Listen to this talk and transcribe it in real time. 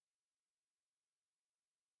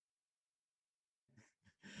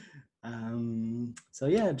So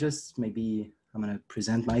yeah, just maybe I'm gonna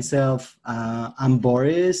present myself. I'm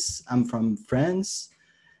Boris. I'm from France.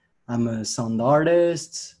 I'm a sound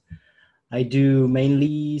artist. I do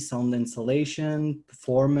mainly sound installation,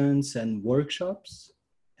 performance, and workshops.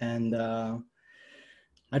 And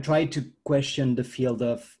I try to question the field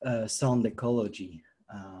of sound ecology,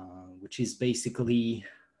 which is basically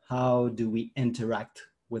how do we interact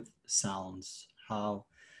with sounds? How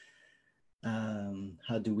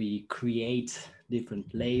do we create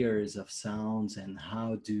different layers of sounds, and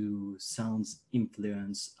how do sounds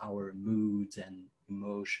influence our moods and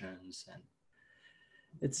emotions? And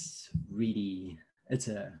it's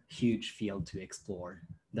a huge field to explore.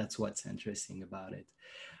 That's what's interesting about it.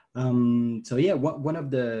 So yeah, one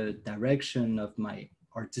of the direction of my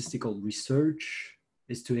artistical research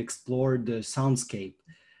is to explore the soundscape.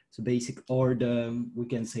 So or we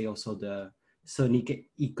can say also the sonic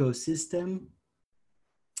ecosystem.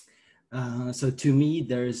 So to me,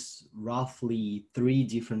 there's roughly 3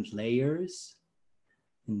 different layers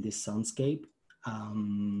in this soundscape.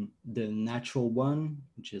 The natural one,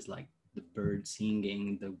 which is like the bird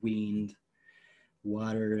singing, the wind,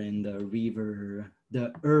 water, and the river.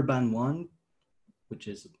 The urban one, which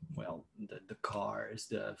is, well, the cars,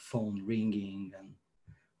 the phone ringing, and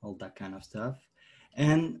all that kind of stuff.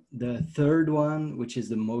 And the third one, which is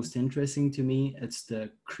the most interesting to me, it's the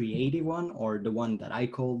creative one, or the one that I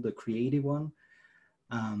call the creative one,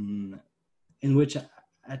 in which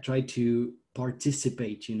I try to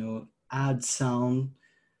participate, add sound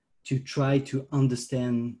to try to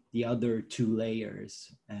understand the other 2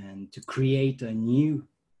 layers and to create a new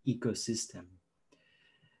ecosystem.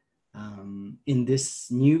 In this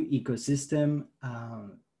new ecosystem,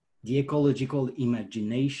 the ecological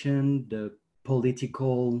imagination, the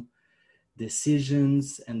political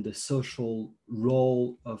decisions, and the social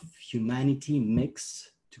role of humanity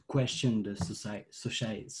mix to question the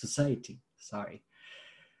society. Sorry.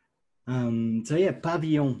 So yeah,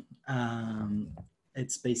 Pavillon.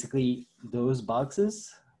 It's basically those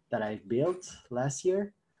boxes that I built last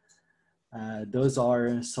year. Those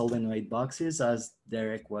are solenoid boxes, as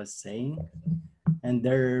Derek was saying, and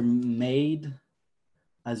they're made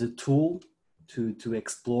as a tool to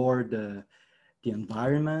explore the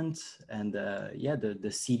environment and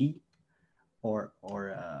the city or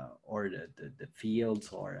the fields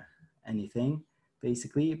or anything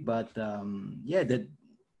basically. But that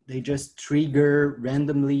they just trigger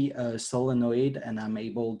randomly a solenoid, and I'm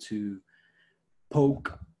able to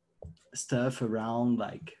poke stuff around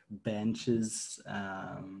like benches,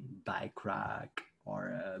 bike rack,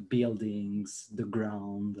 or buildings, the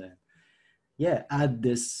ground. Add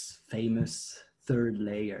this famous third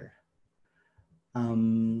layer.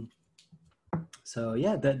 So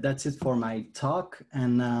yeah, that's it for my talk,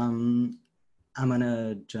 and I'm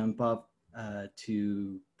gonna jump up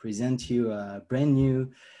to present you a brand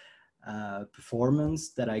new performance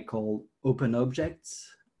that I call Open Objects.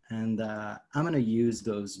 And I'm gonna use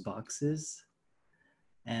those boxes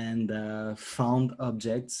and found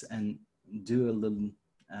objects and do a little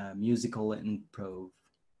musical improv.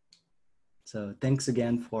 So thanks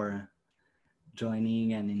again for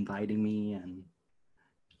joining and inviting me, and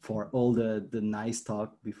for all the nice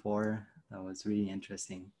talk before. That was really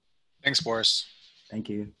interesting. Thanks, Boris. Thank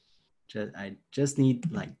you. I just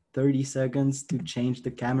need like 30 seconds to change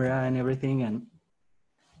the camera and everything, and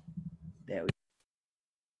there we go.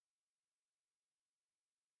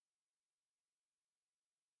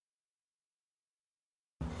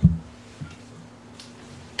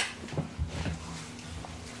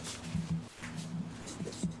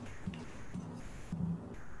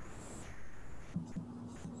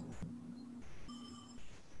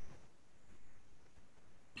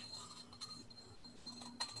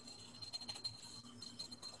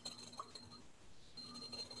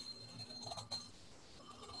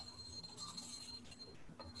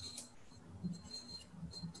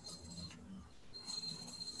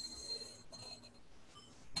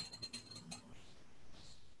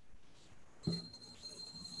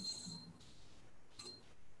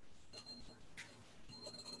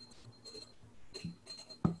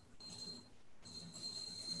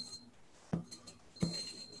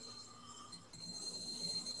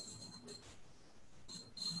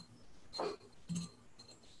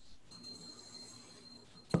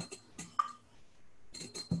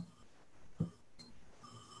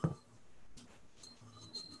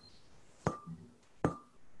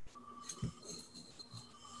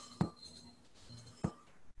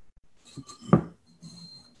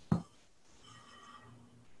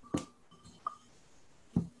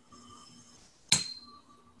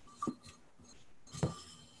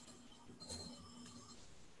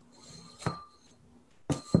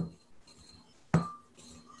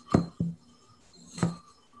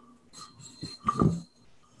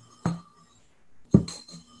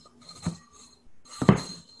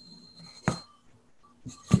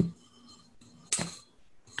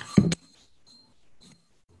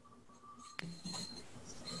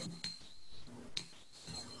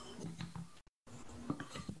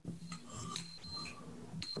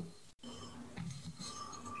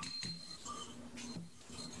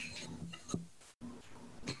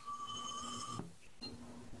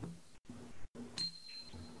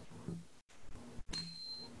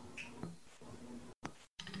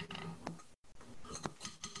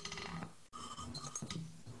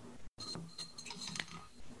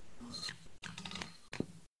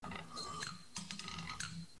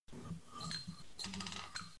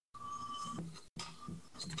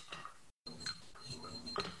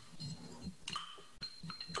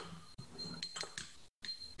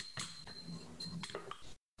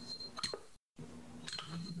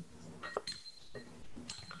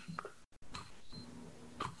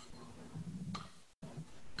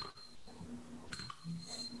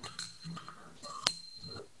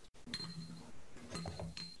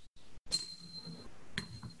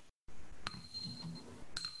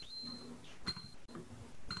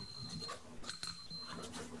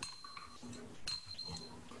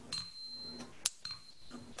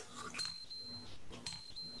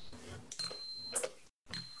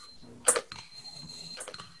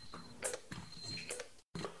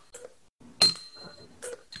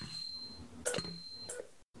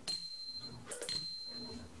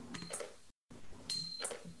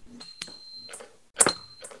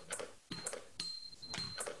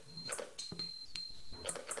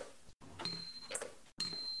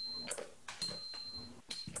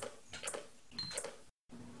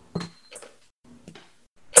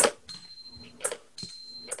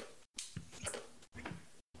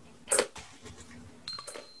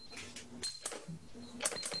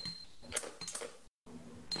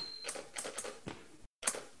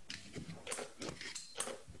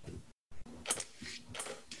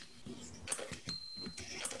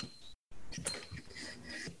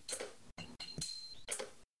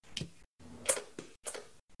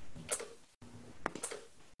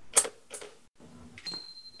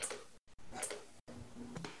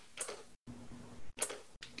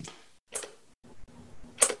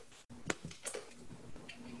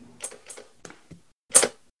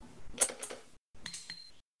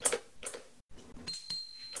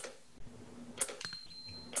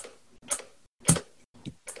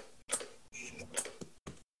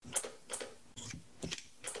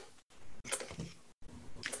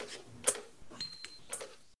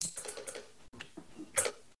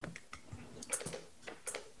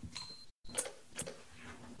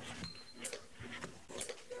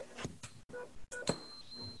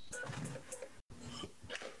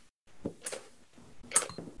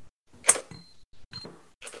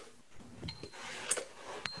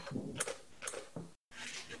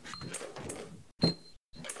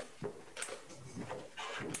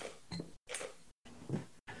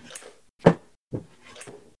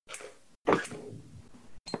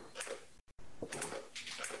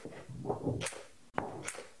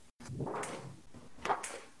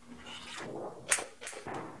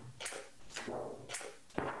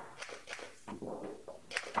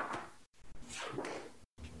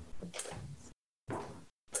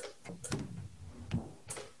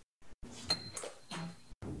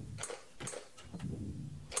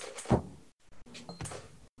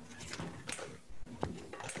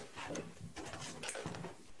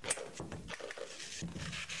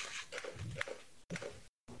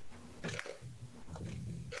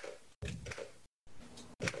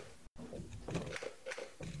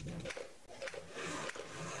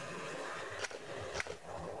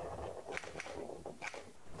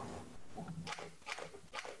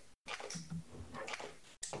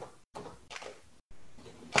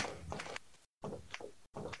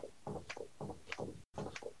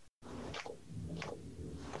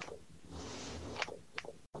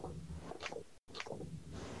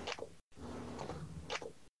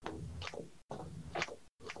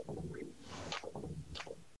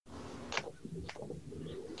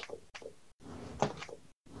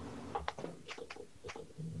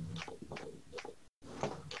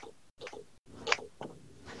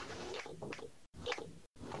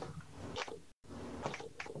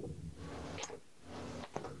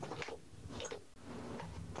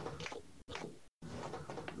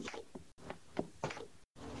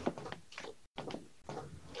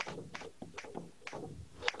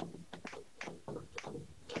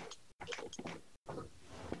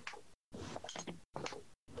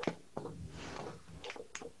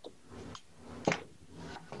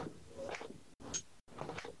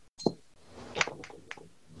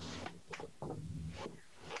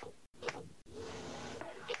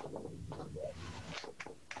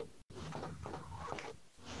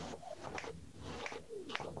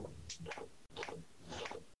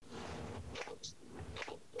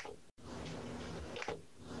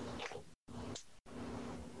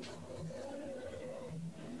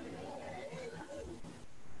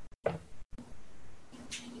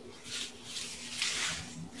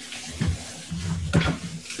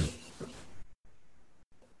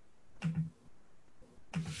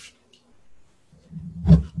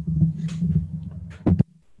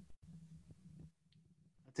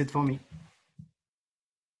 it for me.